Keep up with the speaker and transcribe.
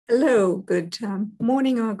Hello, good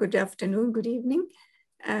morning or good afternoon, good evening.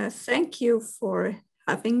 Thank you for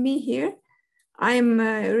having me here. I'm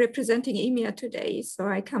representing IMIA today, so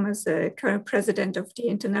I come as a current president of the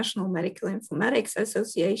International Medical Informatics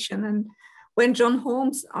Association. And when John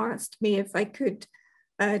Holmes asked me if I could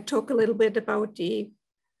talk a little bit about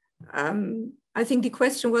I think the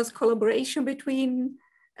question was collaboration between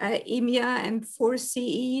IMIA and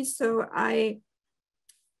 4CE. So I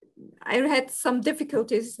had some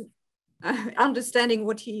difficulties understanding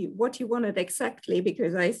what he wanted exactly,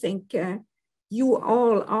 because I think you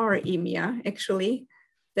all are IMIA, actually.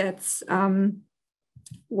 That's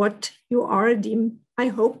what you are, I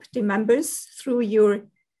hope, the members through your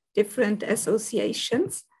different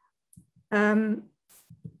associations. And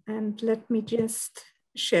let me just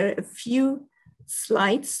share a few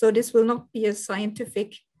slides. So this will not be a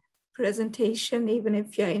scientific presentation, even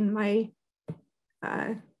if you're in my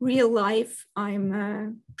real life. I'm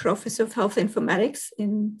a professor of health informatics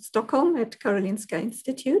in Stockholm at Karolinska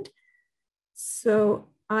Institute. So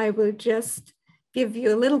I will just give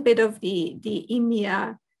you a little bit of the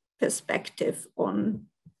IMIA perspective on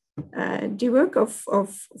the work of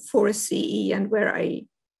 4CE and where I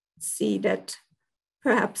see that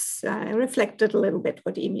perhaps reflected a little bit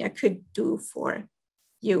what IMIA could do for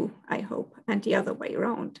you, I hope, and the other way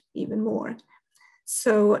around even more.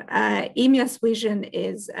 So IMIA's vision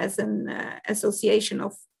is as an association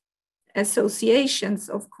of associations,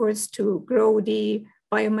 of course, to grow the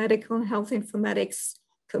biomedical and health informatics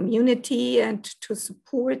community and to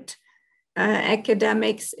support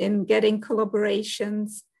academics in getting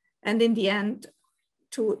collaborations, and in the end,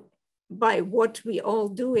 by what we all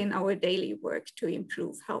do in our daily work to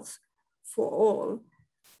improve health for all,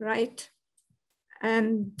 right?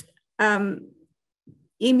 And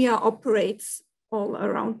IMIA operates all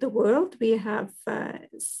around the world. We have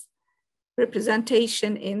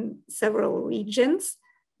representation in several regions.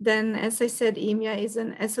 Then, as I said, IMIA is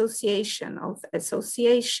an association of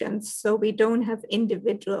associations, so we don't have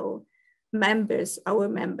individual members. Our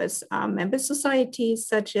members are member societies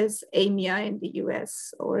such as IMIA in the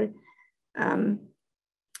US or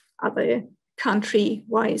other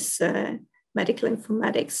country-wise medical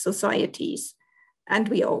informatics societies. And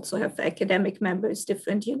we also have academic members,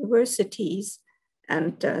 different universities,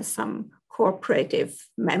 and some cooperative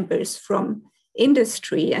members from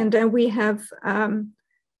industry. And then we have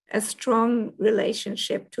a strong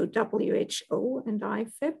relationship to WHO and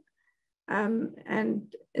IFIP.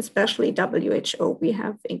 And especially WHO, we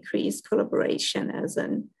have increased collaboration as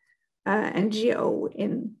an NGO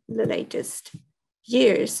in the latest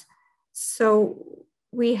years. So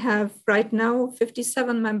we have right now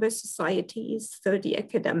 57 member societies, 30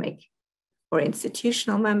 academic or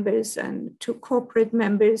institutional members, and 2 corporate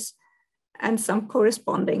members, and some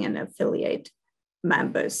corresponding and affiliate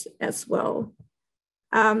members as well.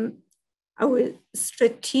 Our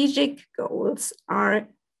strategic goals are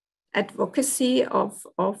advocacy of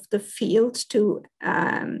the field to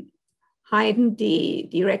heighten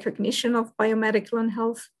the recognition of biomedical and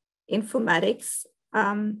health informatics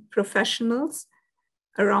professionals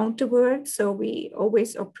around the world. So we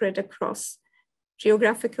always operate across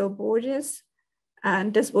geographical borders.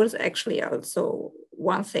 And this was actually also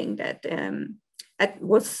one thing that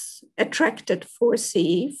was attracted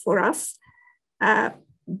 4CE for us.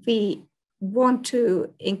 We want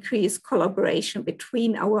to increase collaboration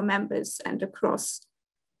between our members and across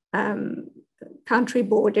country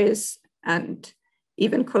borders, and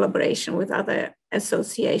even collaboration with other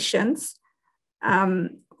associations.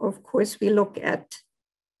 Of course, we look at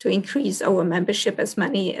to increase our membership, as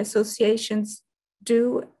many associations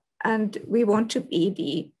do, and we want to be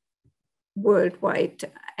the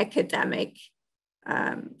worldwide academic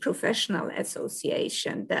professional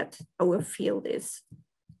association that our field is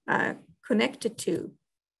connected to.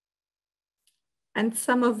 And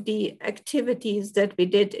some of the activities that we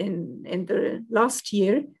did in the last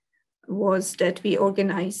year was that we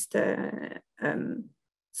organized a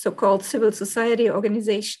so-called civil society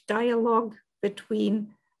organization dialogue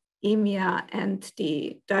between IMIA and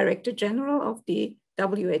the Director General of the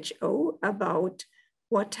WHO about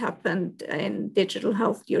what happened in digital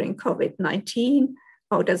health during COVID-19,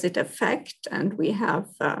 how does it affect, and we have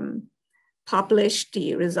published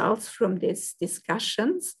the results from these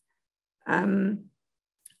discussions,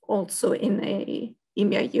 also in a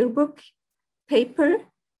IMIA yearbook paper.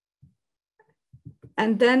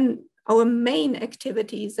 And then our main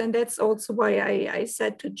activities, and that's also why I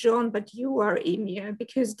said to John, but you are IMIA,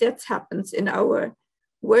 because that happens in our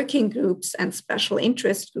working groups and special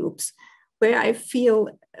interest groups, where I feel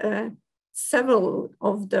several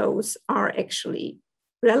of those are actually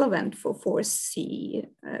relevant for 4C,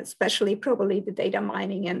 especially probably the data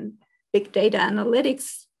mining and big data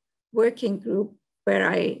analytics working group, where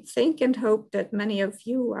I think and hope that many of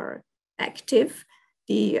you are active.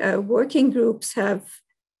 The working groups have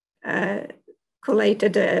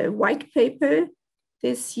collated a white paper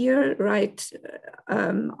this year, right,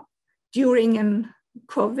 during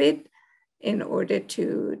COVID, in order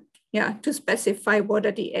to specify what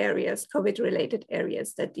are the areas, COVID-related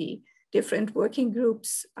areas, that the different working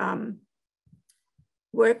groups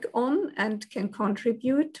work on and can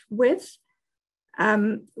contribute with.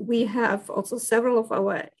 We have also several of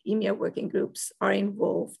our IMIA working groups are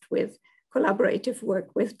involved with collaborative work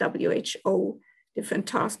with WHO, different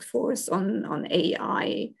task force on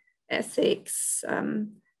AI, ethics,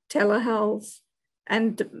 telehealth,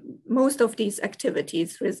 and most of these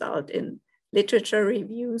activities result in literature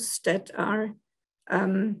reviews that are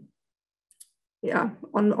on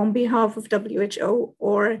behalf of WHO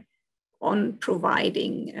or on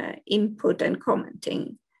providing input and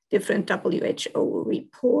commenting different WHO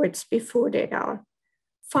reports before they are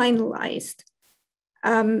finalized.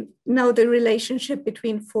 Now the relationship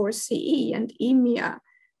between 4CE and IMIA,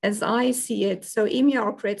 as I see it, so IMIA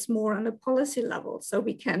operates more on a policy level, so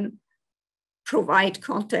we can provide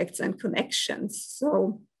contacts and connections.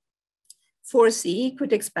 So 4CE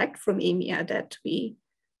could expect from IMIA that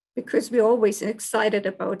because we're always excited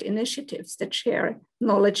about initiatives that share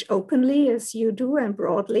knowledge openly, as you do, and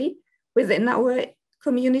broadly within our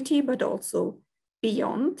community, but also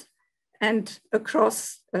beyond and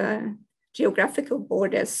across geographical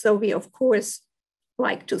borders. So we, of course,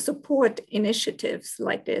 like to support initiatives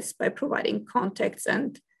like this by providing contacts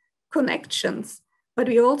and connections. But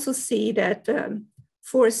we also see that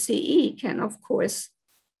 4CE can, of course,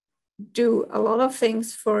 do a lot of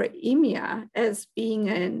things for IMIA as being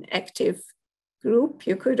an active group.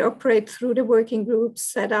 You could operate through the working groups,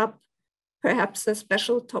 set up perhaps a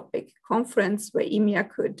special topic conference where IMIA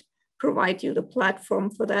could provide you the platform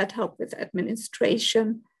for that, help with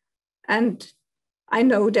administration. And I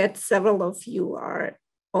know that several of you are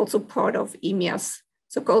also part of IMIA's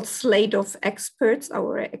so-called slate of experts,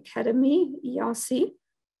 our academy, ERC.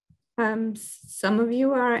 Some of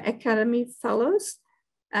you are academy fellows.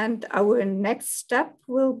 And our next step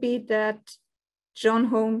will be that John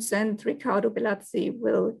Holmes and Riccardo Belazzi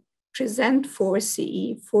will present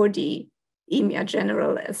 4CE for the IMIA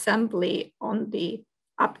General Assembly on the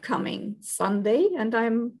upcoming Sunday. And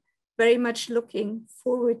I'm very much looking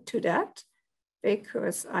forward to that,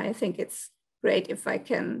 because I think it's great if I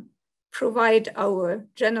can provide our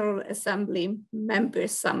General Assembly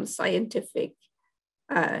members some scientific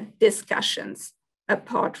discussions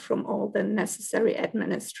apart from all the necessary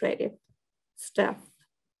administrative stuff.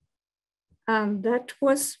 And that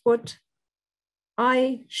was what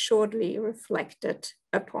I shortly reflected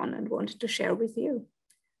upon and wanted to share with you.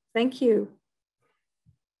 Thank you.